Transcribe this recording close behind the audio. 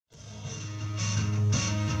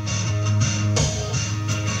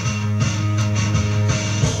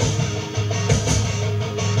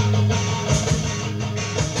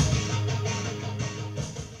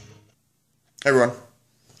everyone.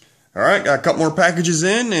 Alright, got a couple more packages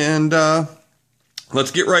in, and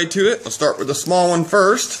let's get right to it. Let's start with the small one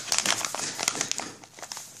first.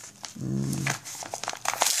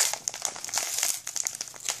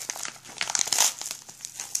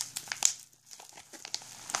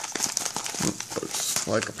 Looks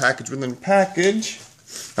like a package within a package.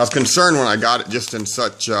 I was concerned when I got it just in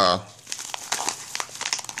such a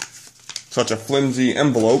flimsy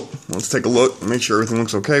envelope. Let's take a look and make sure everything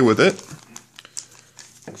looks okay with it.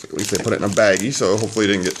 Looks like at least they put it in a baggie, so hopefully it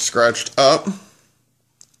didn't get scratched up.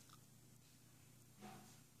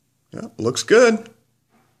 Yeah, looks good.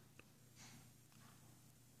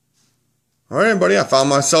 Alright everybody, I found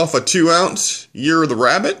myself a 2-ounce Year of the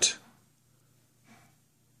Rabbit.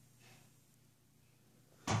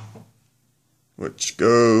 Which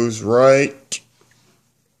goes right.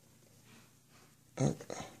 And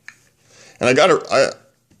I got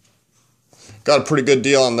a pretty good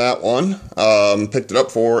deal on that one. Picked it up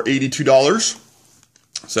for $82.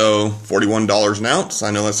 So $41 an ounce. I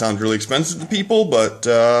know that sounds really expensive to people, but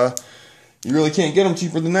you really can't get them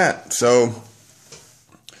cheaper than that. So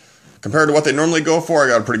compared to what they normally go for, I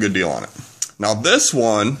got a pretty good deal on it. Now this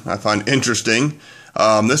one I find interesting.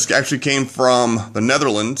 This actually came from the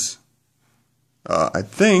Netherlands. I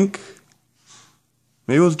think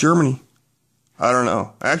maybe it was Germany. I don't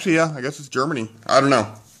know. Actually, yeah, I guess it's Germany. I don't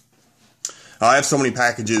know. I have so many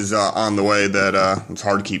packages on the way that it's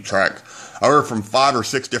hard to keep track. I ordered from 5 or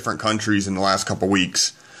 6 different countries in the last couple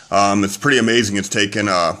weeks. It's pretty amazing. It's taken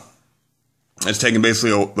basically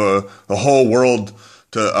the whole world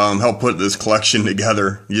to help put this collection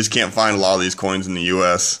together. You just can't find a lot of these coins in the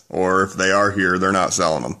U.S., or if they are here, they're not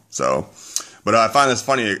selling them. So, but I find this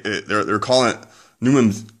funny. They're calling it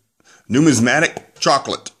numismatic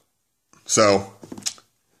chocolate. So,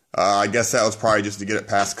 I guess that was probably just to get it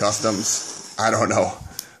past customs. I don't know.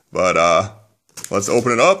 But, let's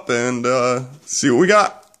open it up and, see what we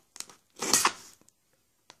got.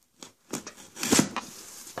 Put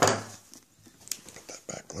that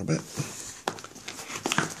back a little bit.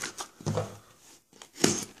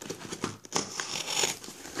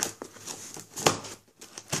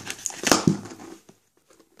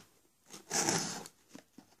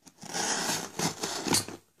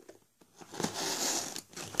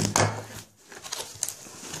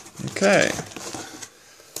 Okay.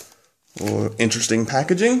 Well, interesting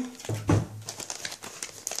packaging.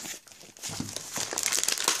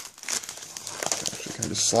 Actually, can I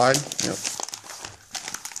just slide? Yep.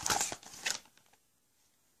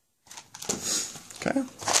 Okay.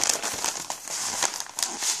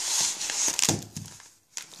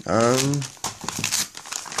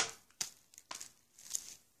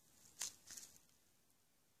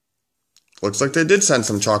 Looks like they did send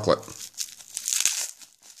some chocolate.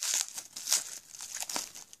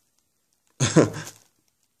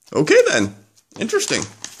 Okay then, interesting.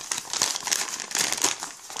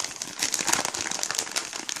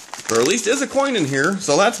 There at least is a coin in here,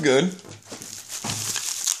 so that's good.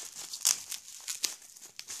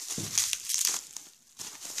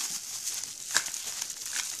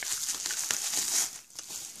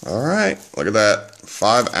 Alright, look at that.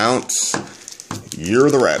 5-ounce Year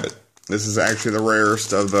of the Rabbit. This is actually the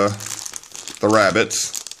rarest of the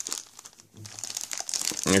rabbits.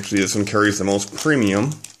 Actually, this one carries the most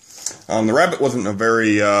premium. The rabbit wasn't a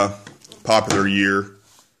very popular year,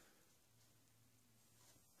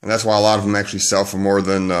 and that's why a lot of them actually sell for more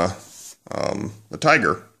than the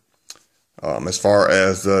tiger. As far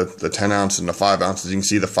as the 10 ounce and the 5 ounces, you can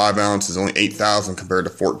see the 5 ounce is only $8,000 compared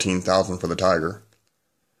to $14,000 for the tiger.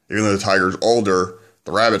 Even though the tiger's older,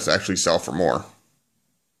 the rabbits actually sell for more.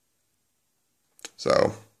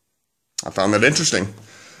 So I found that interesting,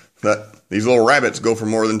 that these little rabbits go for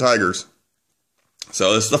more than tigers.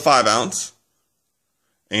 So this is the 5 ounce.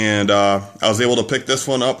 And I was able to pick this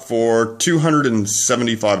one up for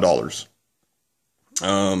 $275.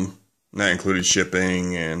 That included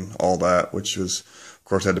shipping and all that, which was, of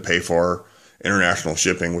course, I had to pay for international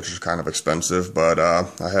shipping, which is kind of expensive. But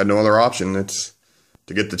I had no other option. It's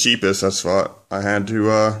to get the cheapest. That's what I had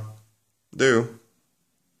to do.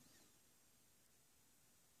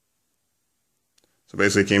 So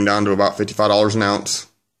basically it came down to about $55 an ounce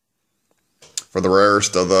for the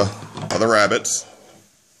rarest of the rabbits.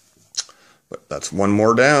 But that's one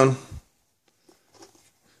more down.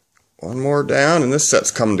 One more down, and this set's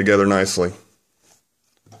coming together nicely.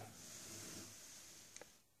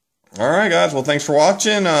 Alright guys, well thanks for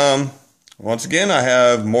watching. Once again, I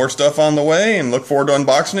have more stuff on the way and look forward to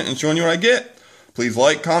unboxing it and showing you what I get. Please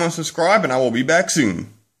like, comment, subscribe, and I will be back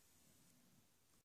soon.